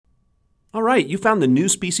All right, you found the New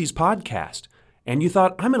Species podcast, and you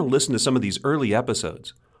thought, I'm going to listen to some of these early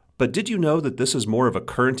episodes. But did you know that this is more of a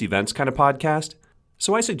current events kind of podcast?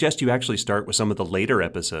 So I suggest you actually start with some of the later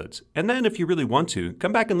episodes, and then if you really want to,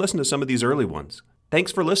 come back and listen to some of these early ones.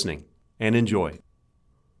 Thanks for listening, and enjoy.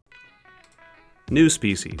 New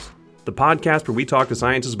Species, the podcast where we talk to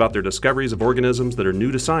scientists about their discoveries of organisms that are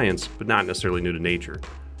new to science, but not necessarily new to nature.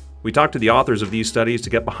 We talk to the authors of these studies to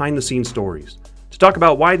get behind-the-scenes stories, to talk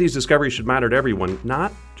about why these discoveries should matter to everyone,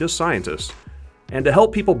 not just scientists, and to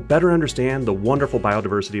help people better understand the wonderful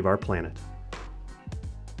biodiversity of our planet.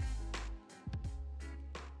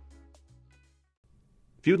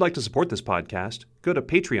 If you'd like to support this podcast, go to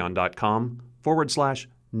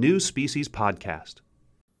patreon.com/New Species Podcast.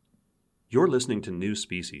 You're listening to New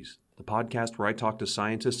Species, the podcast where I talk to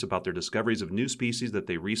scientists about their discoveries of new species that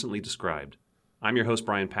they recently described. I'm your host,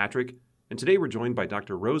 Brian Patrick, and today we're joined by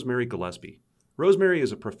Dr. Rosemary Gillespie. Rosemary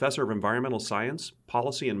is a professor of environmental science,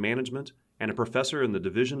 policy and management, and a professor in the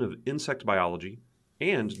Division of Insect Biology,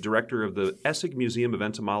 and director of the Essig Museum of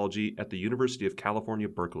Entomology at the University of California,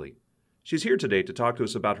 Berkeley. She's here today to talk to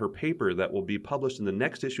us about her paper that will be published in the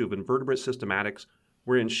next issue of Invertebrate Systematics,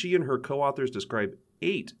 wherein she and her co-authors describe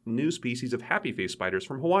 8 new species of happy-face spiders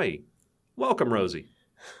from Hawaii. Welcome, Rosie.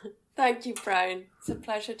 Thank you, Brian. It's a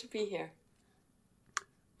pleasure to be here.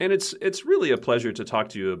 And it's really a pleasure to talk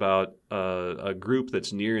to you about a group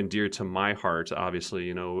that's near and dear to my heart, obviously.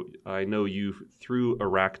 You know, I know you through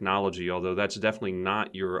arachnology, although that's definitely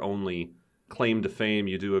not your only claim to fame.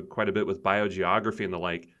 You do quite a bit with biogeography and the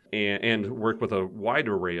like, and work with a wide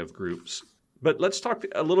array of groups. But let's talk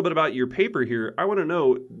a little bit about your paper here. I want to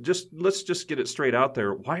know, let's just get it straight out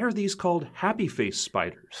there. Why are these called happy face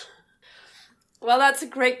spiders? Well, that's a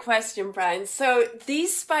great question, Brian. So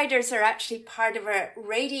these spiders are actually part of a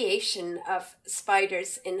radiation of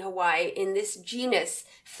spiders in Hawaii in this genus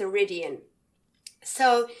Theridion.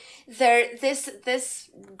 So this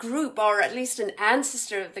group, or at least an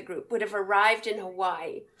ancestor of the group, would have arrived in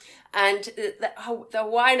Hawaii. And the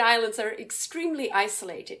Hawaiian Islands are extremely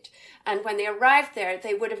isolated. And when they arrived there,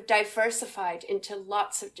 they would have diversified into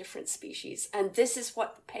lots of different species. And this is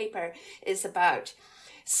what the paper is about.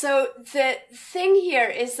 So the thing here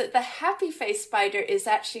is that the happy face spider is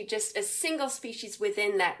actually just a single species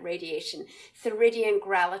within that radiation, Theridion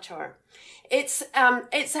grallator. It's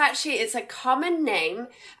a common name,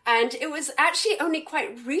 and it was actually only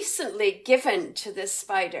quite recently given to this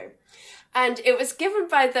spider. And it was given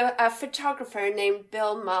by a photographer named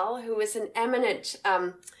Bill Mull, who was an eminent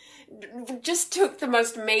just took the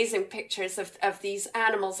most amazing pictures of these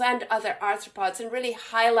animals and other arthropods and really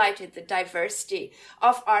highlighted the diversity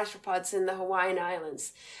of arthropods in the Hawaiian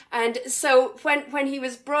Islands. And so when he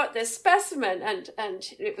was brought this specimen, and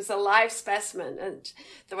it was a live specimen, and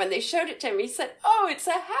when they showed it to him, he said, "Oh, it's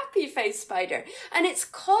a happy face spider." And it's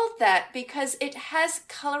called that because it has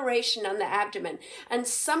coloration on the abdomen, and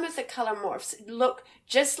some of the color morphs look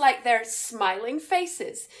just like their smiling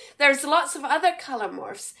faces. There's lots of other color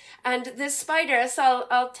morphs. And this spider, as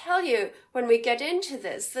I'll tell you when we get into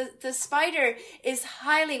this, the spider is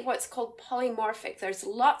highly what's called polymorphic. There's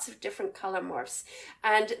lots of different color morphs.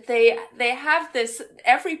 And they have this,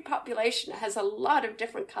 every population has a lot of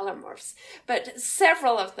different color morphs, but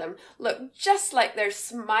several of them look just like their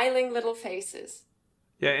smiling little faces.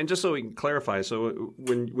 Yeah, and just so we can clarify, so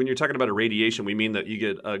when you're talking about irradiation, we mean that you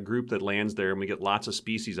get a group that lands there and we get lots of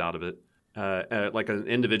species out of it, like an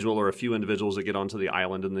individual or a few individuals that get onto the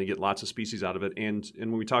island and they get lots of species out of it. And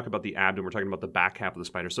when we talk about the abdomen, we're talking about the back half of the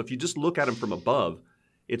spider. So if you just look at them from above,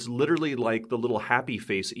 it's literally like the little happy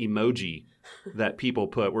face emoji that people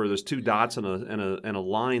put where there's 2 dots and a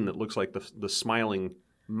line that looks like the smiling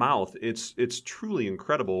mouth. It's truly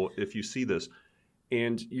incredible if you see this.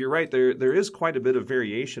 And you're right, there is quite a bit of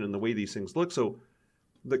variation in the way these things look. So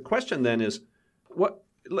the question then is,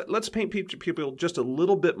 let's paint people just a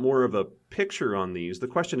little bit more of a picture on these. The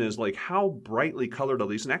question is, like, how brightly colored are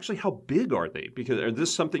these, and actually how big are they? Because are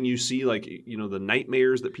this something you see, like, you know, the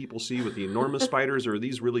nightmares that people see with the enormous spiders, or are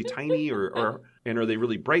these really tiny, and are they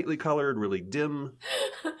really brightly colored, really dim?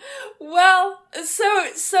 Well,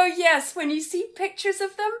 so yes, when you see pictures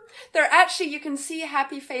of them, they're actually, you can see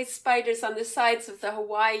happy face spiders on the sides of the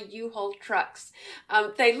Hawaii U-Haul trucks.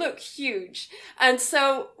 They look huge. And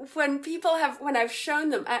so when I've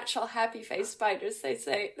shown them actual happy face spiders,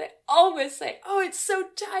 they always say, "Oh, it's so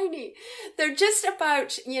tiny." They're just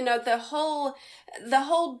about, the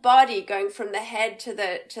whole body going from the head to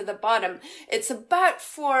the bottom. It's about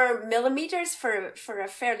 4 millimeters for a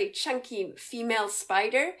fairly chunky female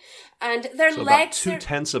spider. And their legs about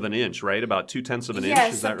 2/10 of an inch, right? About 2/10 of an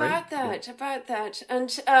inch, is that right? Yes, about that. And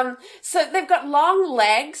so they've got long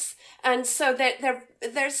legs, And so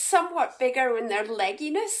they're somewhat bigger in their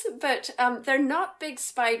legginess, but they're not big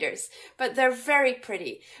spiders, but they're very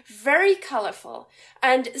pretty, very colorful.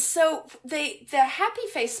 And so the happy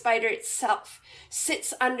face spider itself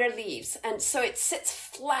sits under leaves, and so it sits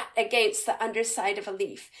flat against the underside of a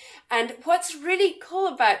leaf. And what's really cool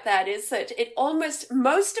about that is that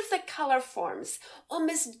most of the color forms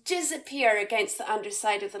almost disappear against the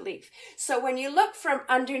underside of the leaf. So when you look from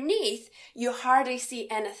underneath, you hardly see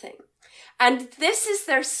anything. And this is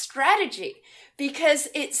their strategy, because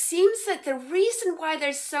it seems that the reason why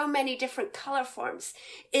there's so many different color forms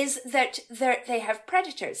is that they have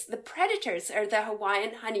predators. The predators are the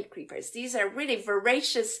Hawaiian honey creepers. These are really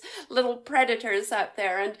voracious little predators out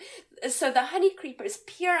there. And so the honey creepers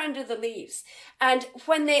peer under the leaves. And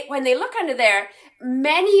when they look under there,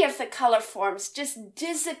 many of the color forms just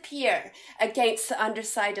disappear against the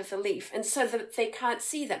underside of the leaf. And so that they can't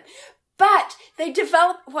see them. But they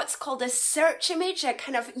develop what's called a search image, a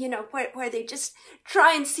kind of, where they just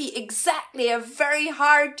try and see exactly a very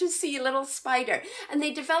hard to see little spider. And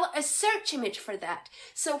they develop a search image for that.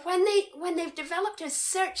 So when they've developed a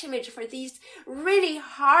search image for these really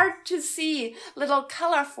hard to see little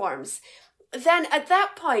color forms, then at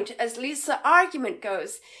that point, as Lisa's argument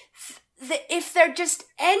goes, if they're just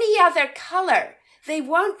any other color, they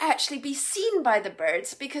won't actually be seen by the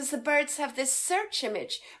birds, because the birds have this search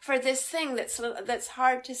image for this thing that's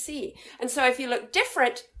hard to see. And so if you look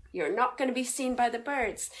different, you're not going to be seen by the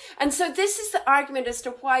birds. And so this is the argument as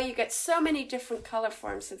to why you get so many different color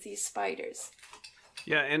forms of these spiders.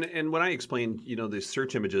 Yeah, and when I explain, the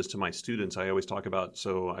search images to my students, I always talk about,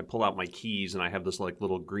 so I pull out my keys and I have this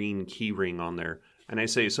little green key ring on there. And I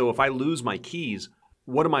say, so if I lose my keys,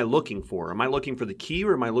 what am I looking for? Am I looking for the key,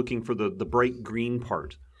 or am I looking for the bright green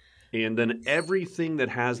part? And then everything that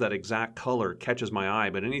has that exact color catches my eye,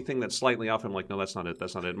 but anything that's slightly off, I'm like, no, that's not it.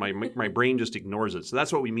 That's not it. My brain just ignores it. So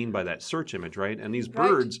that's what we mean by that search image, right? And these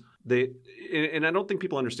birds, and I don't think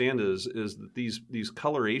people understand is that these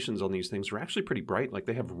colorations on these things are actually pretty bright. Like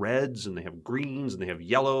they have reds and they have greens and they have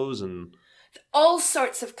yellows and all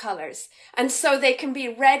sorts of colors. And so they can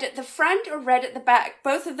be red at the front or red at the back.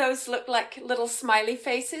 Both of those look like little smiley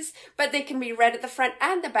faces, but they can be red at the front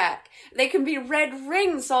and the back. They can be red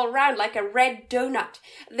rings all around, like a red donut.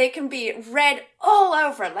 They can be red all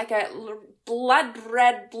over, like a blood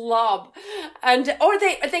red blob. Or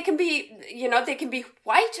they can be, they can be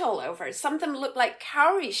white all over. Some of them look like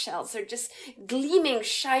cowrie shells. They're just gleaming,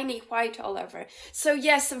 shiny white all over. So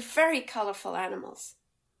yes, very colorful animals.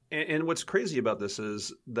 And what's crazy about this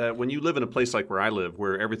is that when you live in a place like where I live,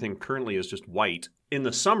 where everything currently is just white, in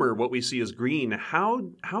the summer, what we see is green. How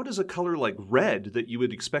does a color like red that you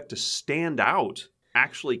would expect to stand out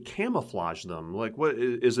actually camouflage them? Like, what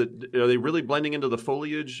is it? Are they really blending into the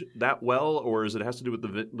foliage that well, or is it has to do with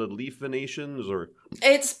the leaf venations? Or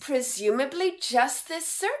it's presumably just this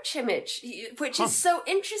search image, which is so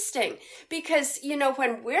interesting because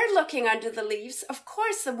when we're looking under the leaves, of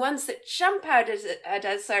course the ones that jump out at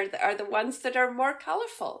us are the ones that are more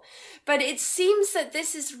colorful. But it seems that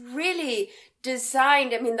this is really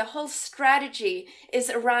designed, the whole strategy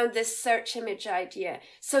is around this search image idea,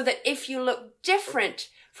 so that if you look different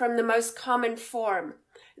from the most common form,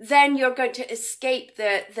 then you're going to escape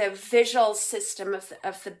the visual system of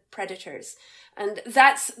the predators. And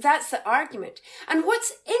that's the argument. And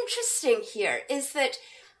what's interesting here is that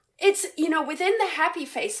it's, within the happy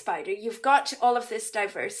face spider, you've got all of this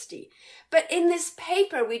diversity. But in this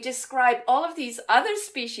paper, we describe all of these other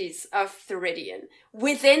species of Theridion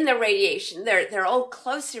within the radiation. They're all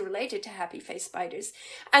closely related to happy face spiders.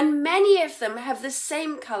 And many of them have the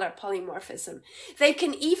same color polymorphism. They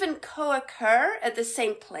can even co-occur at the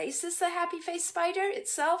same place as the happy face spider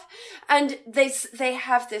itself. And they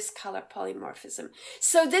have this color polymorphism.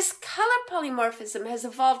 So this color polymorphism has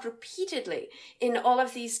evolved repeatedly in all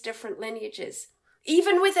of these different lineages.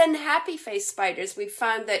 Even within happy face spiders, we've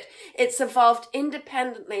found that it's evolved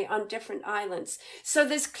independently on different islands. So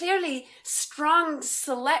there's clearly strong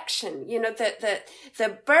selection, that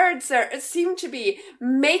the birds seem to be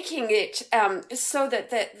making it so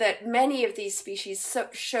that many of these species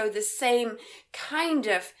show the same kind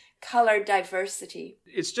of color diversity.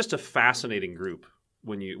 It's just a fascinating group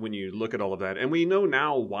when you look at all of that. And we know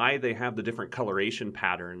now why they have the different coloration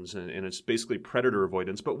patterns, and it's basically predator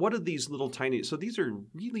avoidance. But what are these little tiny, so these are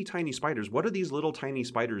really tiny spiders. What are these little tiny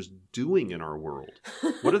spiders doing in our world?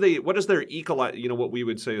 What is their what we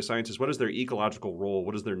would say as scientists, what is their ecological role?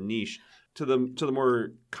 What is their niche? To the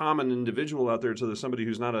more common individual out there, somebody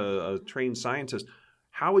who's not a trained scientist,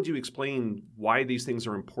 how would you explain why these things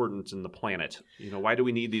are important in the planet? Why do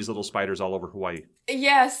we need these little spiders all over Hawaii?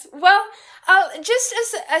 Yes. Well,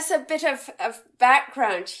 just as a bit of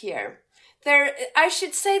background here, I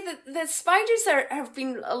should say that the spiders have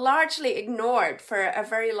been largely ignored for a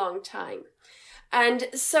very long time. And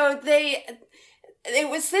so it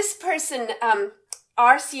was this person,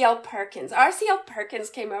 R.C.L. Perkins. R.C.L. Perkins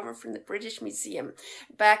came over from the British Museum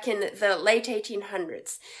back in the late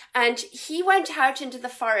 1800s. And he went out into the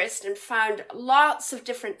forest and found lots of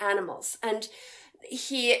different animals. And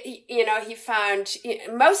he found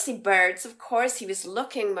mostly birds, of course. He was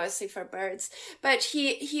looking mostly for birds, but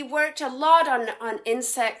he worked a lot on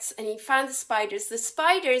insects, and he found the spiders. The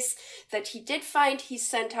spiders that he did find, he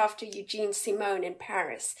sent off to Eugene Simon in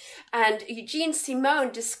Paris. And Eugene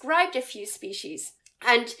Simon described a few species.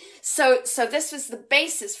 And so this was the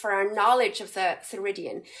basis for our knowledge of the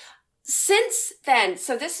Theridion. Since then,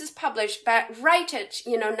 so this is published back right at,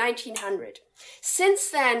 1900. Since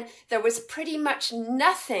then, there was pretty much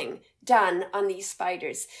nothing done on these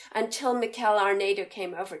spiders until Mikel Arnedo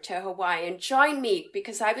came over to Hawaii and joined me,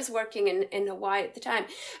 because I was working in Hawaii at the time.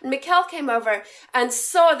 And Mikel came over and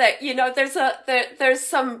saw that, there's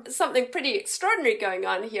something pretty extraordinary going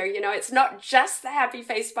on here. It's not just the happy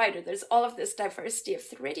face spider. There's all of this diversity of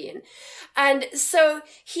Theridion. And so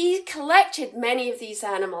he collected many of these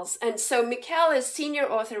animals. And so Mikel is senior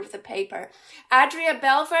author of the paper. Adria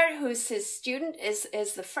Belver, who's his student, is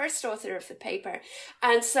the first author of the paper.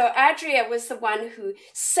 And so Adria was the one who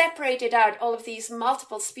separated out all of these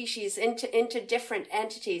multiple species into different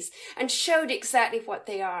entities and showed exactly what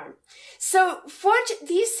they are. So what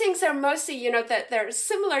these things are mostly, that they're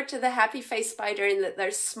similar to the happy face spider in that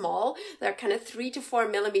they're small. They're kind of 3 to 4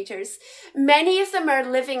 millimeters. Many of them are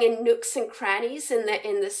living in nooks and crannies in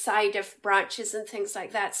the side of branches and things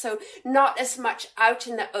like that. So not as much out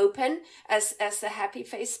in the open as the happy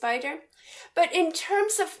face spider. But in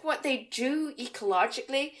terms of what they do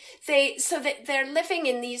ecologically, they're living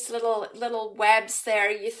in these little webs there.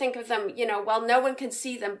 You think of them, no one can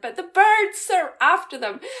see them, but the birds are after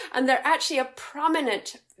them, and they're actually a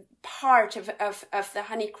prominent part of the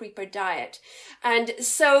honey creeper diet. And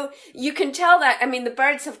so you can tell that, the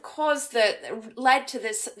birds have led to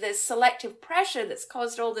this selective pressure that's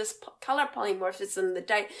caused all this color polymorphism,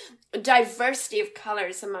 the diversity of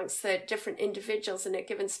colors amongst the different individuals in a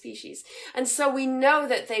given species. And so we know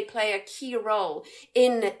that they play a key role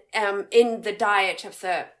in the diet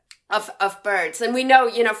of birds. And we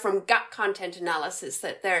know, from gut content analysis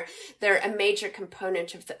that they're a major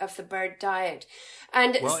component of the bird diet.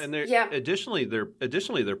 And additionally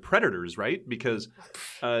they're predators, right? Because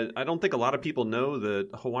I don't think a lot of people know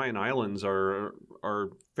that Hawaiian Islands are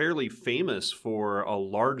fairly famous for a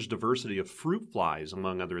large diversity of fruit flies,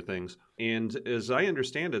 among other things. And as I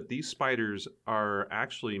understand it, these spiders are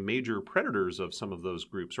actually major predators of some of those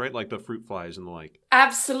groups, right? Like the fruit flies and the like.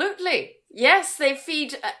 Absolutely. Yes, they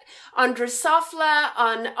feed on Drosophila,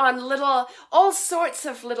 on all sorts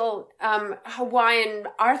of little Hawaiian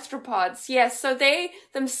arthropods. Yes, so they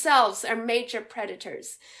themselves are major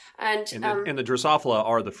predators. And the Drosophila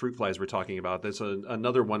are the fruit flies we're talking about. That's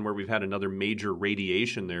another one where we've had another major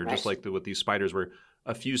radiation there, right. Just like with these spiders, where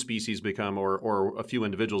a few species become, or a few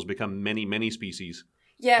individuals become many, many species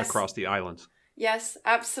across the islands. Yes,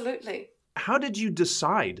 absolutely. How did you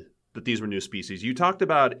decide that these were new species? You talked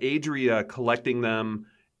about Adria collecting them,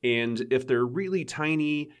 and if they're really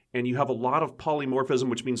tiny and you have a lot of polymorphism,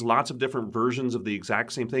 which means lots of different versions of the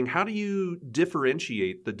exact same thing, how do you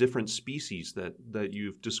differentiate the different species that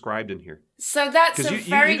you've described in here? So that's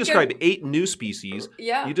you described 8 new species.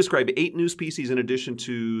 Yeah. You described 8 new species in addition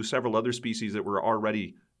to several other species that were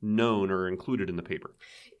already known or included in the paper.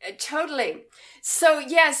 Totally. So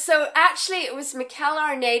actually it was Mikel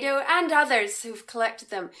Arnedo and others who've collected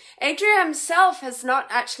them. Adria himself has not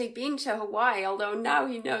actually been to Hawaii, although now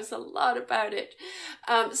he knows a lot about it.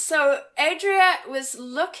 So Adria was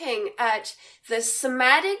looking at the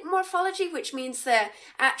somatic morphology, which means the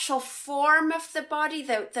actual form of the body,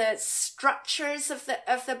 the structures of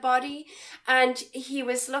the body. And he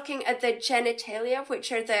was looking at the genitalia,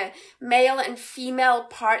 which are the male and female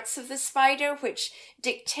parts of the spider, which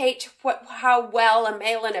dictate how well a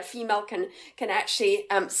male and a female can actually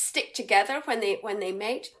stick together when they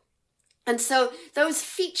mate. And so those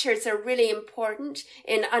features are really important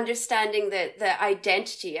in understanding the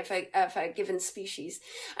identity of a given species.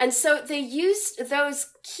 And so they used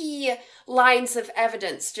those key lines of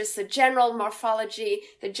evidence, just the general morphology,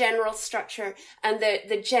 the general structure, and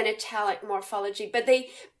the genitalic morphology. But they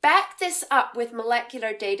back this up with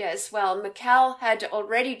molecular data as well. Mikkel had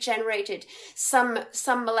already generated some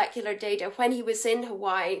molecular data when he was in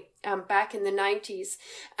Hawaii back in the 90s.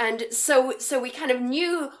 And so we kind of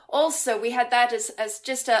knew also, we had that as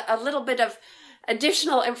just a little bit of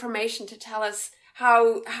additional information to tell us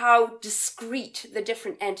how discrete the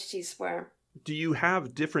different entities were. Do you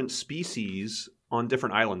have different species on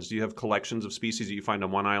different islands? Do you have collections of species that you find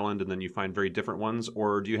on one island and then you find very different ones?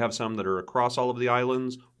 Or do you have some that are across all of the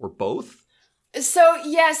islands, or both? So,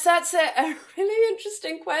 yes, that's a really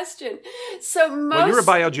interesting question. So Well, you're a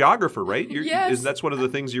biogeographer, right? Yes. That's one of the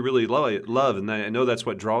things you really love. And I know that's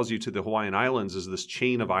what draws you to the Hawaiian Islands, is this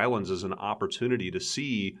chain of islands as an opportunity to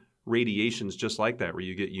see radiations just like that, where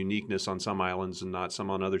you get uniqueness on some islands and not some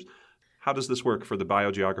on others. How does this work for the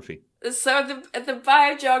biogeography? So the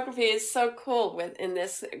biogeography is so cool in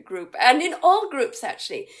this group, and in all groups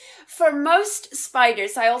actually. For most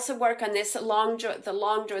spiders, I also work on this the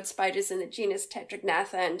long-jawed spiders in the genus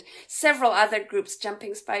Tetragnatha, and several other groups,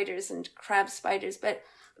 jumping spiders and crab spiders, but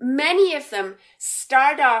many of them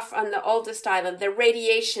start off on the oldest island. The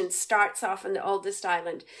radiation starts off on the oldest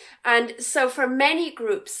island. And so for many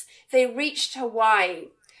groups, they reached Hawaii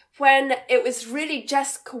when it was really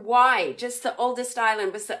just Kauai, just the oldest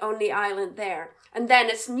island was the only island there. And then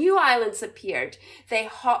as new islands appeared, they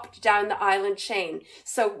hopped down the island chain.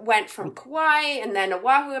 So went from Kauai, and then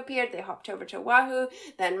Oahu appeared, they hopped over to Oahu,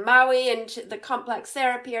 then Maui and the complex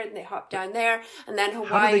there appeared, and they hopped down there, and then Hawaii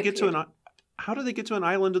How do they get to an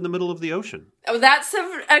island in the middle of the ocean? Oh, that's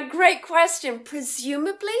a great question.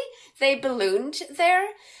 Presumably, they ballooned there.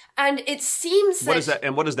 And it seems what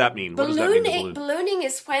does that mean? Ballooning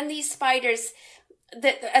is when these spiders,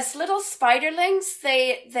 as little spiderlings,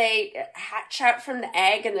 they hatch out from the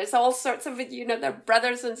egg, and there's all sorts of, their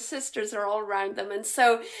brothers and sisters are all around them. And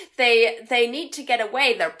so they need to get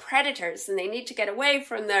away. They're predators, and they need to get away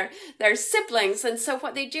from their siblings. And so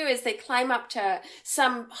what they do is they climb up to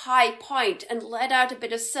some high point and let out a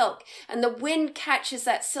bit of silk. And the wind catches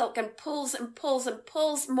that silk and pulls and pulls and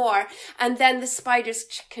pulls more. And then the spiders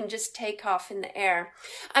can just take off in the air.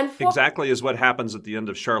 And exactly is what happens at the end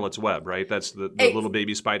of Charlotte's Web, right? That's the little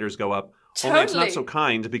baby spiders go up. Totally. Only it's not so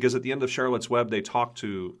kind, because at the end of Charlotte's Web, they talk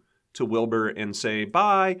to Wilbur and say,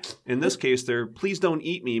 bye. In this case, they're, please don't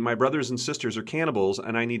eat me. My brothers and sisters are cannibals,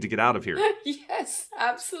 and I need to get out of here. Yes,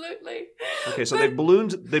 absolutely. Okay, so they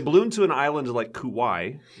ballooned to an island like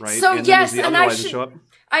Kauai, right? So and yes, then and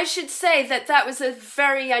I should say that was a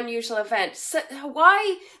very unusual event. So the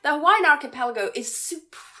Hawaiian archipelago is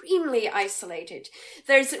supremely isolated.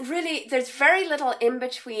 There's very little in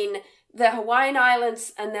between the Hawaiian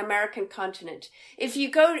Islands and the American continent. If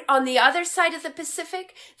you go on the other side of the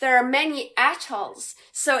Pacific, there are many atolls.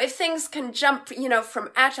 So if things can jump, from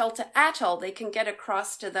atoll to atoll, they can get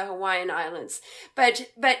across to the Hawaiian Islands. But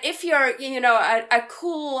if you're, a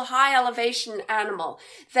cool, high elevation animal,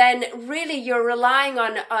 then really you're relying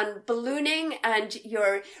on ballooning, and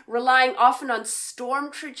you're relying often on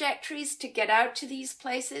storm trajectories to get out to these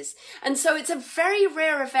places. And so it's a very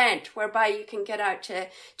rare event whereby you can get out to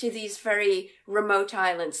these very remote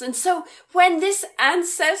islands. And so when this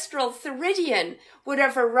ancestral Theridion would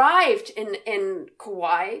have arrived in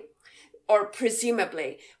Kauai, or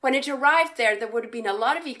presumably, when it arrived there would have been a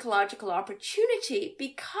lot of ecological opportunity,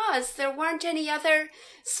 because there weren't any other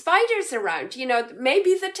spiders around.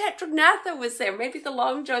 Maybe the Tetragnatha was there, maybe the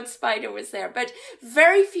long-jawed spider was there, but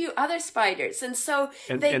very few other spiders. And so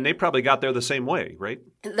and they probably got there the same way, right?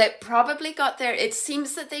 They probably got there. It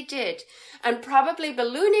seems that they did. And probably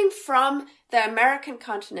ballooning from the American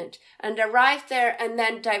continent, and arrived there and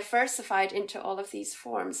then diversified into all of these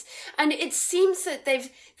forms. And it seems that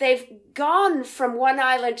they've gone from one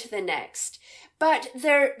island to the next, but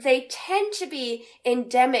they tend to be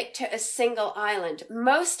endemic to a single island.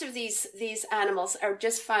 Most of these animals are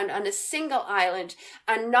just found on a single island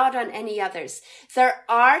and not on any others. There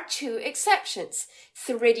are two exceptions.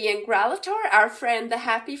 Theridion grallator, our friend the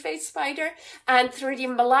happy face spider, and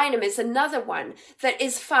Theridion malinum is another one that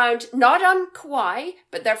is found not on Kauai,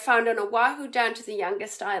 but they're found on Oahu down to the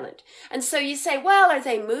youngest island. And so you say, well, are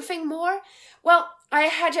they moving more? Well, I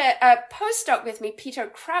had a postdoc with me, Peter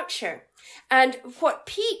Croucher, and what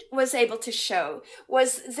Pete was able to show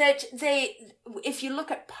was that if you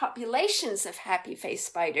look at populations of happy face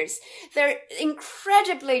spiders, they're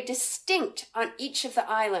incredibly distinct on each of the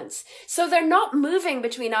islands. So they're not moving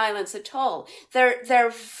between islands at all. They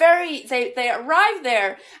arrive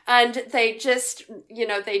there and they just,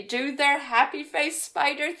 they do their happy face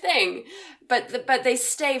spider thing, but they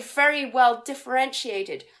stay very well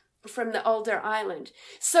differentiated from the older island.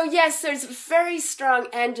 So yes, there's very strong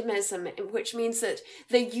endemism, which means that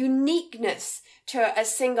the uniqueness to a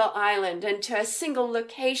single island and to a single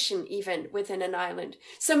location even within an island.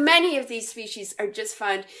 So many of these species are just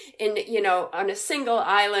found in, on a single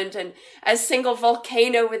island, and a single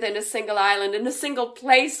volcano within a single island, and a single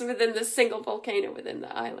place within the single volcano within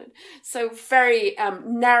the island. So very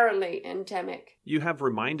narrowly endemic. You have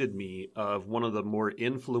reminded me of one of the more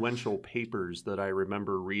influential papers that I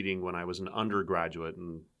remember reading when I was an undergraduate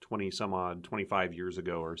and 25 years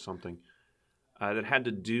ago or something, that had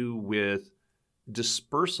to do with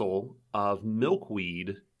dispersal of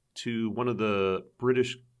milkweed to one of the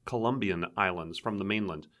British Columbian islands from the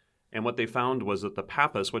mainland. And what they found was that the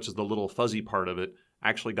pappus, which is the little fuzzy part of it,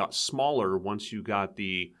 actually got smaller once you got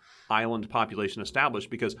the island population established,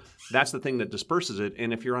 because that's the thing that disperses it.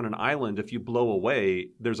 And if you're on an island, if you blow away,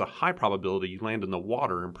 there's a high probability you land in the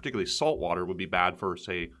water, and particularly salt water would be bad for,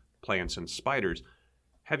 say, plants and spiders.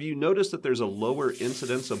 Have you noticed that there's a lower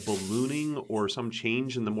incidence of ballooning or some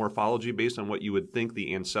change in the morphology based on what you would think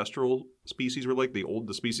the ancestral species were like,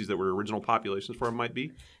 the species that were original populations for them might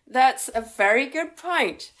be? That's a very good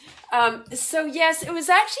point. So yes, it was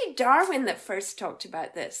actually Darwin that first talked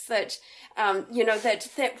about this, that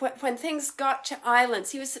when things got to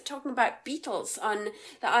islands, he was talking about beetles on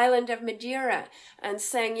the island of Madeira and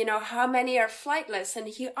saying, how many are flightless? And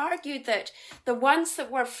he argued that the ones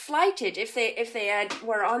that were flighted, if they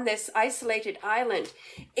were on this isolated island,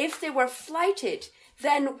 if they were flighted,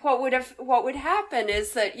 then what would happen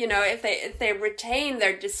is that, if they retain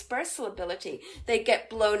their dispersal ability, they get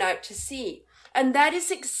blown out to sea. And that is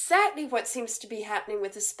exactly what seems to be happening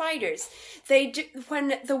with the spiders.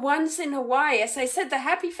 When the ones in Hawaii, as I said, the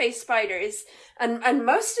happy-faced spider is, and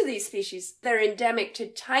most of these species, they're endemic to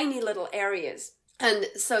tiny little areas. And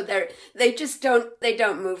so they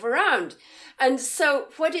don't move around. And so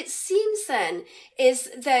what it seems then is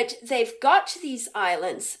that they've got to these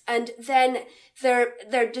islands, and then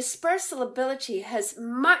their dispersal ability has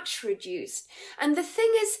much reduced. And the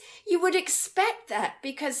thing is, you would expect that,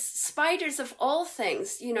 because spiders of all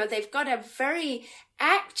things, they've got a very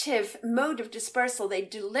active mode of dispersal. They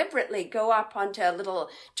deliberately go up onto a little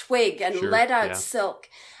twig and let out silk.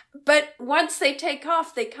 But once they take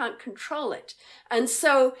off, they can't control it. And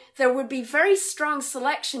so there would be very strong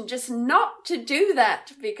selection just not to do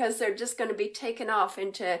that, because they're just going to be taken off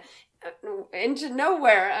into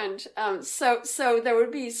nowhere. And so there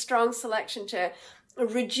would be strong selection to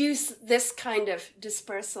reduce this kind of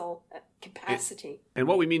dispersal capacity. And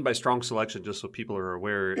what we mean by strong selection, just so people are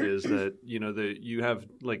aware, is that, you have,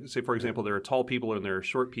 like, say, for example, there are tall people and there are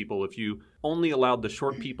short people. If you only allowed the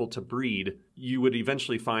short people to breed, you would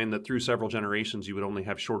eventually find that through several generations, you would only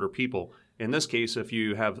have shorter people. In this case, if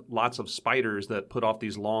you have lots of spiders that put off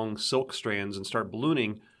these long silk strands and start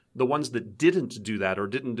ballooning, the ones that didn't do that or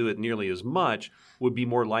didn't do it nearly as much would be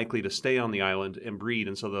more likely to stay on the island and breed.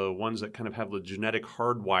 And so the ones that kind of have the genetic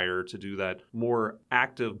hardwire to do that more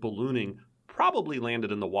active ballooning probably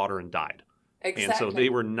landed in the water and died. Exactly. And so they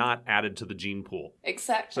were not added to the gene pool.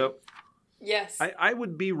 Exactly. So yes, I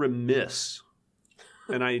would be remiss,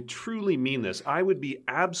 and I truly mean this, I would be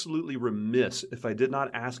absolutely remiss if I did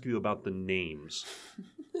not ask you about the names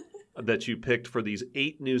that you picked for these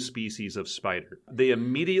 8 new species of spider. They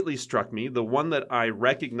immediately struck me. The one that I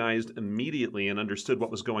recognized immediately and understood what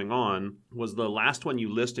was going on was the last one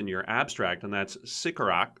you list in your abstract, and that's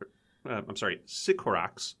Sycorax.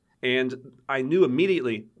 And I knew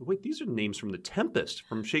immediately, wait, these are names from The Tempest,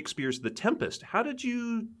 from Shakespeare's The Tempest. How did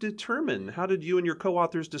you and your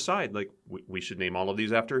co-authors decide, like, we should name all of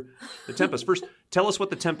these after The Tempest? First, tell us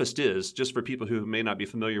what The Tempest is, just for people who may not be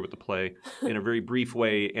familiar with the play, in a very brief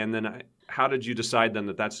way. And then how did you decide then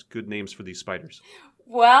that that's good names for these spiders?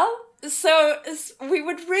 Well, so we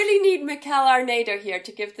would really need Mikel Arnedo here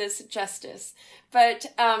to give this justice. But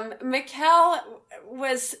Mikel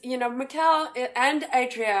and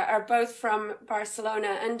Adria are both from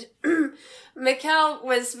Barcelona, and Mikel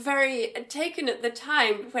was very taken at the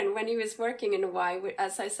time when he was working in Hawaii.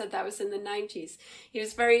 As I said, that was in the 90s. He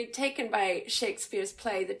was very taken by Shakespeare's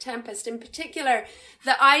play, The Tempest. In particular,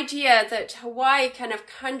 the idea that Hawaii kind of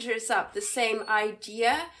conjures up the same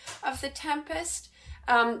idea of the Tempest.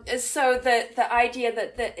 So the idea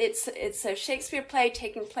that it's a Shakespeare play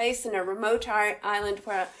taking place in a remote island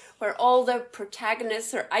where all the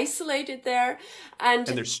protagonists are isolated there, and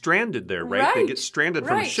they're stranded there, right? Right, they get stranded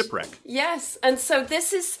from a shipwreck. Yes, and so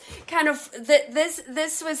this is kind of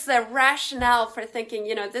this was the rationale for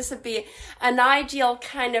thinking, this would be an ideal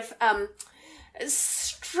kind of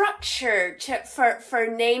structure for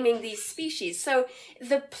naming these species. So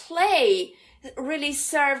the play really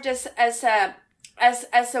served as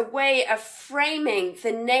a way of framing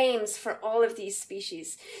the names for all of these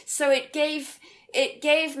species. So it gave it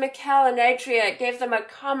gave Mikkel and Adria, it gave them a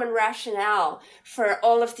common rationale for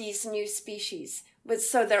all of these new species.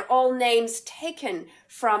 So they're all names taken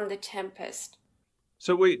from the Tempest.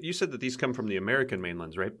 So wait, you said that these come from the American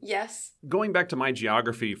mainlands, right? Yes. Going back to my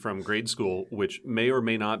geography from grade school, which may or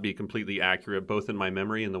may not be completely accurate, both in my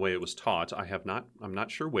memory and the way it was taught, I'm not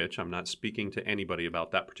sure which, I'm not speaking to anybody about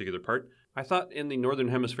that particular part. I thought in the Northern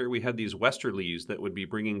Hemisphere we had these westerlies that would be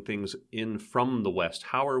bringing things in from the west.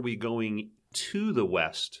 How are we going to the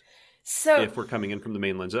west? So, if we're coming in from the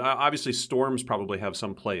mainlands, obviously storms probably have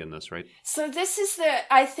some play in this, right? So this is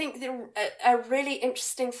I think a really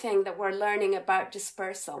interesting thing that we're learning about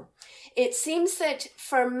dispersal. It seems that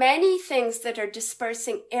for many things that are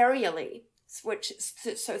dispersing aerially,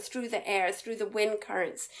 so through the air, through the wind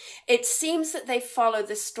currents, it seems that they follow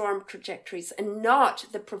the storm trajectories and not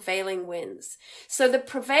the prevailing winds. So the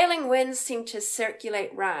prevailing winds seem to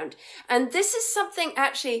circulate round. And this is something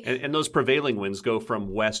actually... And those prevailing winds go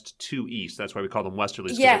from west to east. That's why we call them westerlies,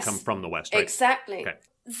 because yes, they come from the west, right? Exactly. Okay.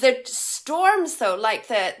 The storms, though, like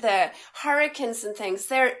the hurricanes and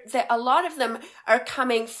things, a lot of them are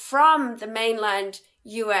coming from the mainland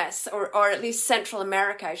US or at least Central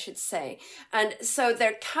America, I should say. And so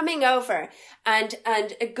they're coming over and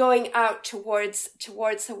going out towards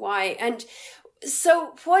Hawaii. And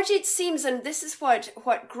so what it seems, and this is what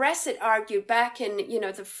Gresset argued back in, the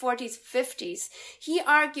 40s, 50s, he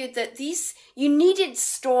argued that you needed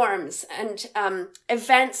storms and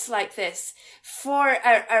events like this for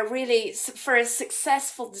a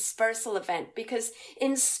successful dispersal event, because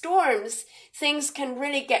in storms, things can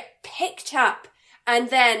really get picked up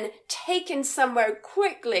and then taken somewhere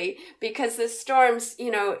quickly, because the storms,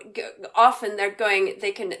 often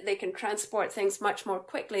they can transport things much more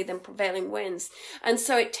quickly than prevailing winds. And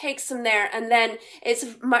so it takes them there, and then it's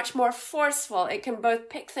much more forceful. It can both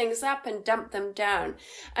pick things up and dump them down.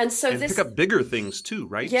 And so pick up bigger things too,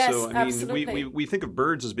 right? Yes, so, absolutely. We think of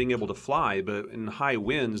birds as being able to fly, but in high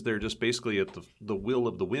winds, they're just basically at the will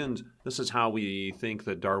of the wind. This is how we think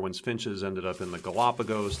that Darwin's finches ended up in the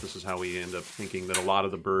Galapagos. This is how we end up thinking that a lot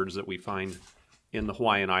of the birds that we find in the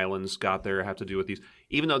Hawaiian Islands got there have to do with these.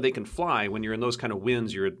 Even though they can fly, when you're in those kind of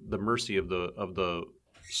winds, you're at the mercy of the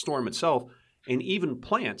storm itself. And even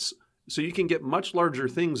plants, so you can get much larger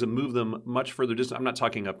things and move them much further distance. I'm not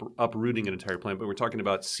talking uprooting an entire plant, but we're talking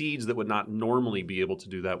about seeds that would not normally be able to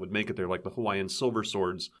do that, would make it there, like the Hawaiian silver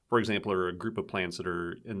swords, for example, are a group of plants that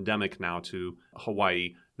are endemic now to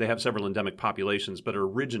Hawaii. They have several endemic populations, but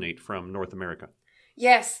originate from North America.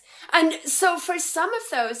 Yes. And so for some of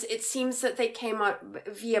those, it seems that they came out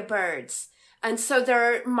via birds. And so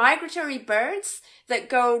there are migratory birds that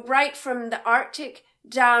go right from the Arctic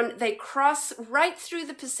down, they cross right through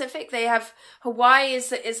the Pacific. They have Hawaii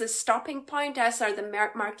is a stopping point, as are the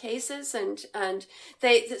Marquesas, and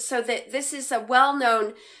this is a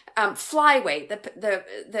well-known flyway,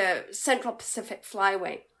 the Central Pacific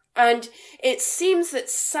Flyway. And it seems that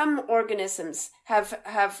some organisms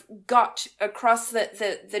have got across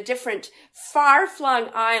the different far-flung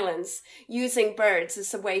islands using birds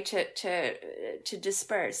as a way to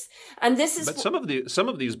disperse. And this is. But some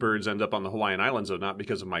of these birds end up on the Hawaiian Islands, though, not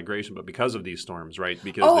because of migration, but because of these storms, right?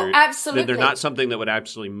 Because absolutely. They're not something that would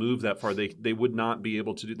actually move that far. They would not be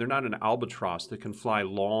able to do. They're not an albatross that can fly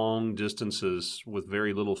long distances with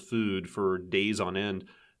very little food for days on end.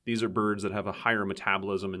 These are birds that have a higher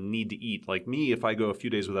metabolism and need to eat. Like me, if I go a few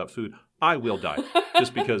days without food, I will die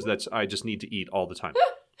just because I just need to eat all the time.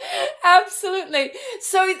 Absolutely.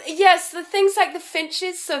 So yes, the things like the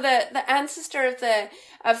finches, so the ancestor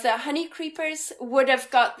of the honey creepers would have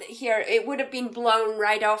got here. It would have been blown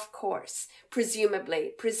right off course,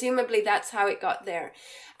 presumably. Presumably that's how it got there.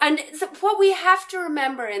 And what we have to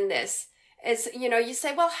remember in this is, you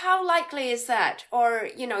say, well, how likely is that? Or,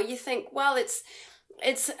 you think, well, it's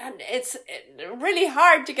really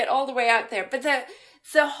hard to get all the way out there. But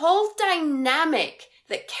the whole dynamic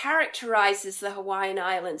that characterizes the Hawaiian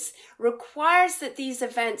Islands requires that these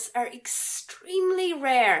events are extremely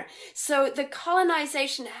rare. So the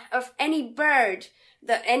colonization of any bird,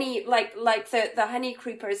 like the honey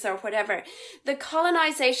creepers or whatever, the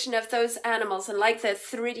colonization of those animals, and like the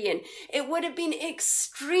Theridion, it would have been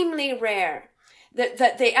extremely rare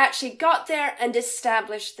that they actually got there and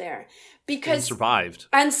established there. And survived.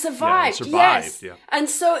 Yes. Yeah. And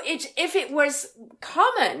so if it was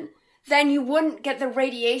common, then you wouldn't get the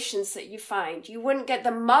radiations that you find. You wouldn't get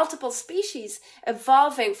the multiple species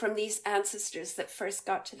evolving from these ancestors that first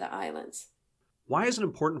got to the islands. Why is it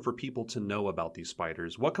important for people to know about these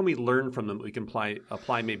spiders? What can we learn from them that we can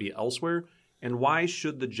apply maybe elsewhere? And why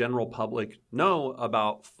should the general public know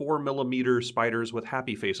about 4-millimeter spiders with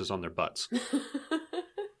happy faces on their butts?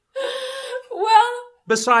 Well,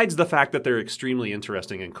 Besides the fact that they're extremely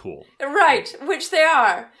interesting and cool. Right, which they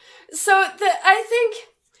are. So I think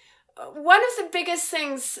one of the biggest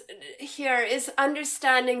things here is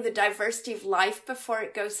understanding the diversity of life before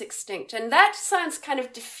it goes extinct. And that sounds kind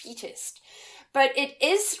of defeatist. But it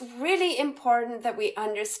is really important that we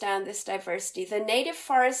understand this diversity. The native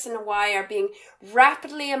forests in Hawaii are being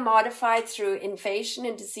rapidly modified through invasion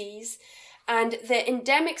and disease. And the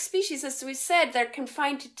endemic species, as we said, they're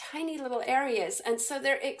confined to tiny little areas. And so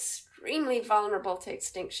they're extremely vulnerable to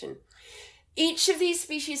extinction. Each of these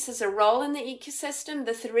species has a role in the ecosystem.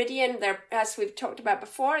 The Theridian, as we've talked about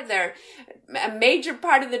before, they're a major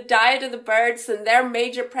part of the diet of the birds, and they're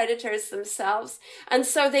major predators themselves. And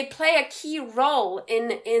so they play a key role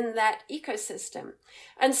in that ecosystem.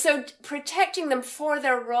 And so protecting them for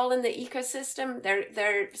their role in the ecosystem,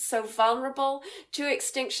 they're so vulnerable to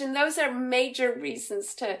extinction. Those are major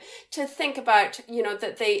reasons to think about,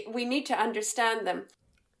 that we need to understand them.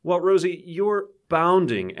 Well, Rosie, your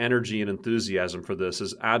bounding energy and enthusiasm for this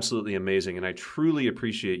is absolutely amazing, and I truly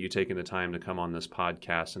appreciate you taking the time to come on this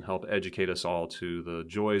podcast and help educate us all to the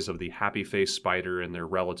joys of the happy-faced spider and their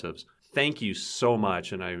relatives. Thank you so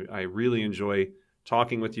much, and I really enjoy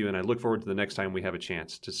talking with you, and I look forward to the next time we have a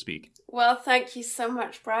chance to speak. Well, thank you so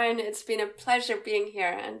much, Brian. It's been a pleasure being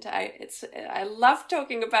here, and I love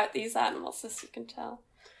talking about these animals, as you can tell.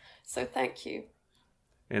 So thank you.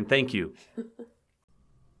 And thank you.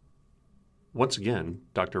 Once again,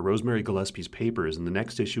 Dr. Rosemary Gillespie's paper is in the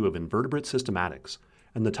next issue of Invertebrate Systematics,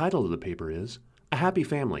 and the title of the paper is A Happy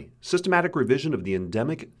Family, Systematic Revision of the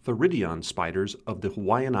Endemic Theridion Spiders of the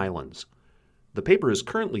Hawaiian Islands. The paper is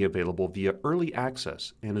currently available via early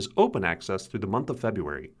access and is open access through the month of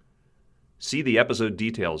February. See the episode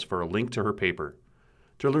details for a link to her paper.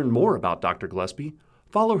 To learn more about Dr. Gillespie,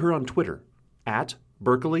 follow her on Twitter at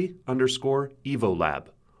Berkeley_EvoLab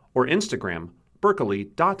or Instagram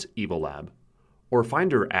Berkeley.evolab. Or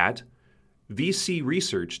find her at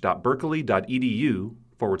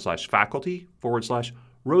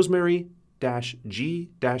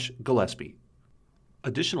vcresearch.berkeley.edu/faculty/Rosemary-G-Gillespie.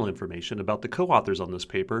 Additional information about the co-authors on this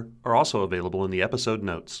paper are also available in the episode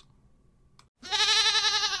notes.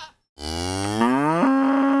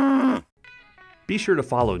 Be sure to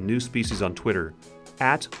follow New Species on Twitter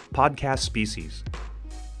at Podcast Species.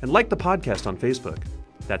 And like the podcast on Facebook.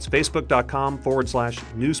 That's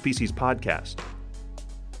facebook.com/New Species Podcast.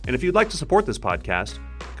 And if you'd like to support this podcast,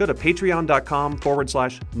 go to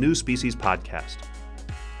patreon.com/New Species Podcast.